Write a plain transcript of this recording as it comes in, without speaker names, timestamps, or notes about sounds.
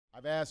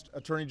I've asked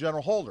Attorney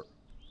General Holder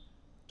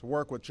to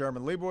work with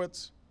Chairman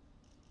Leibowitz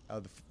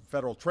of the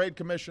Federal Trade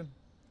Commission,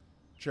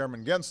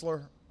 Chairman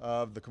Gensler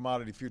of the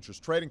Commodity Futures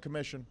Trading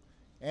Commission,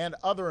 and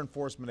other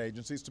enforcement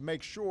agencies to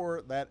make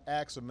sure that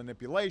acts of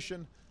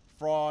manipulation,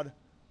 fraud,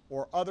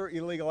 or other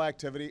illegal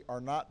activity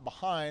are not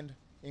behind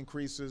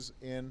increases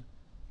in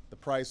the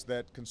price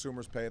that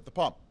consumers pay at the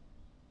pump.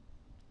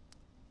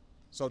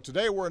 So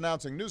today we're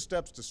announcing new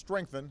steps to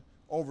strengthen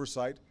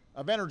oversight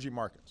of energy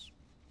markets.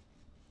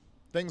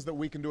 Things that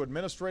we can do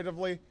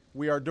administratively,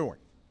 we are doing.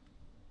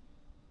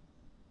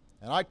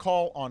 And I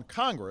call on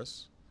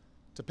Congress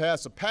to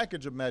pass a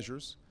package of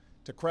measures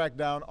to crack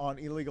down on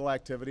illegal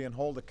activity and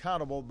hold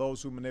accountable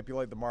those who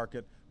manipulate the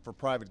market for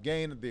private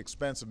gain at the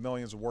expense of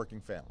millions of working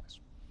families.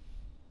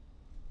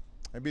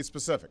 And be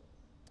specific.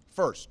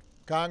 First,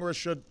 Congress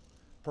should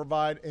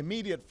provide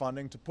immediate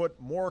funding to put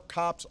more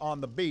cops on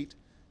the beat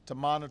to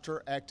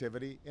monitor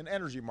activity in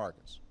energy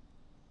markets.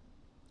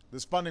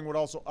 This funding would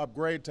also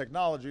upgrade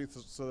technology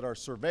so that our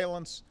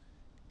surveillance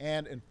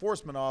and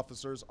enforcement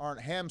officers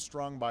aren't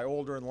hamstrung by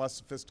older and less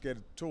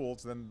sophisticated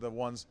tools than the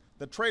ones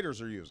that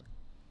traders are using.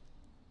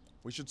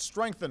 We should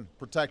strengthen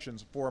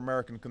protections for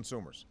American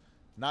consumers,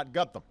 not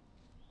gut them.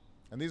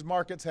 And these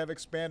markets have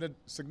expanded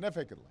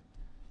significantly.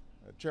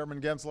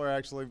 Chairman Gensler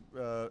actually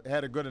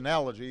had a good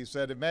analogy. He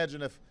said,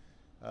 imagine if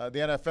the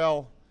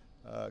NFL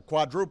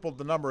quadrupled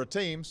the number of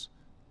teams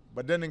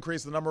but didn't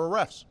increase the number of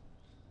refs.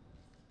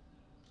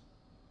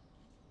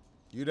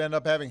 You'd end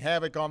up having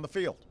havoc on the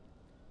field,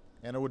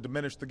 and it would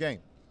diminish the game.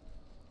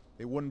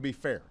 It wouldn't be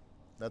fair.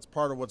 That's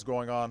part of what's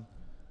going on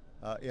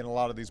in a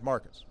lot of these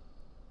markets.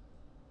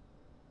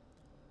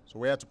 So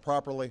we have to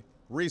properly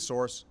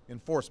resource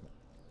enforcement.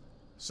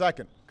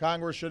 Second,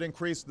 Congress should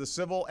increase the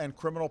civil and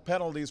criminal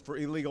penalties for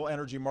illegal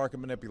energy market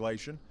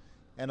manipulation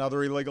and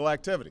other illegal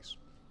activities.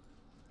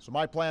 So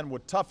my plan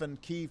would toughen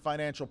key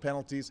financial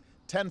penalties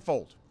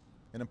tenfold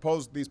and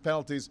impose these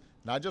penalties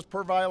not just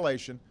per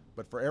violation,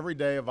 but for every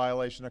day a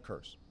violation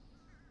occurs.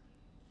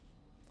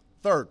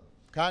 Third,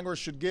 Congress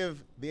should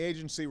give the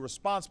agency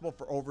responsible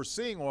for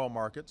overseeing oil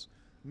markets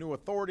new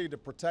authority to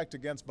protect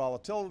against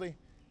volatility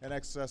and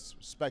excess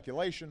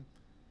speculation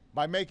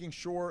by making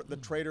sure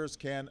that traders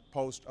can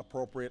post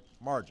appropriate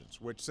margins,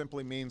 which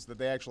simply means that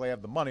they actually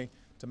have the money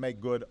to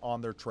make good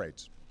on their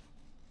trades.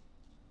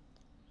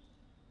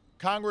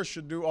 Congress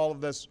should do all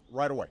of this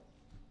right away.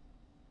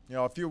 You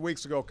know, a few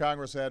weeks ago,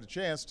 Congress had a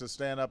chance to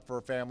stand up for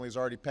families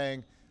already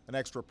paying an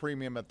extra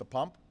premium at the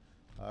pump.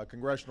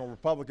 Congressional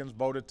Republicans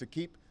voted to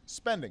keep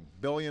spending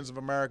billions of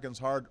Americans'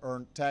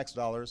 hard-earned tax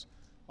dollars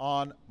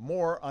on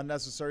more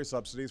unnecessary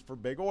subsidies for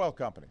big oil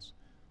companies.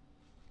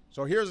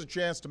 So here's a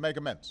chance to make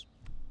amends.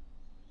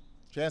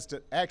 Chance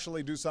to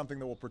actually do something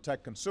that will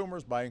protect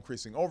consumers by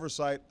increasing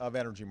oversight of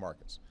energy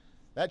markets.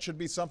 That should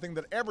be something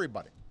that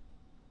everybody,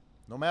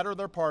 no matter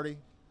their party,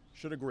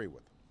 should agree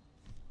with.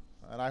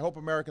 And I hope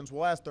Americans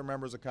will ask their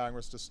members of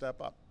Congress to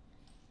step up.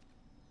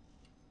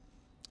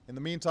 In the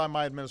meantime,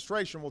 my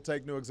administration will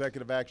take new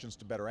executive actions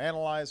to better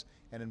analyze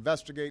and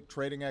investigate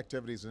trading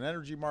activities in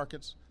energy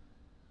markets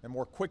and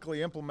more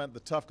quickly implement the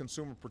tough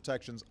consumer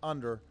protections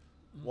under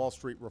Wall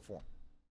Street reform.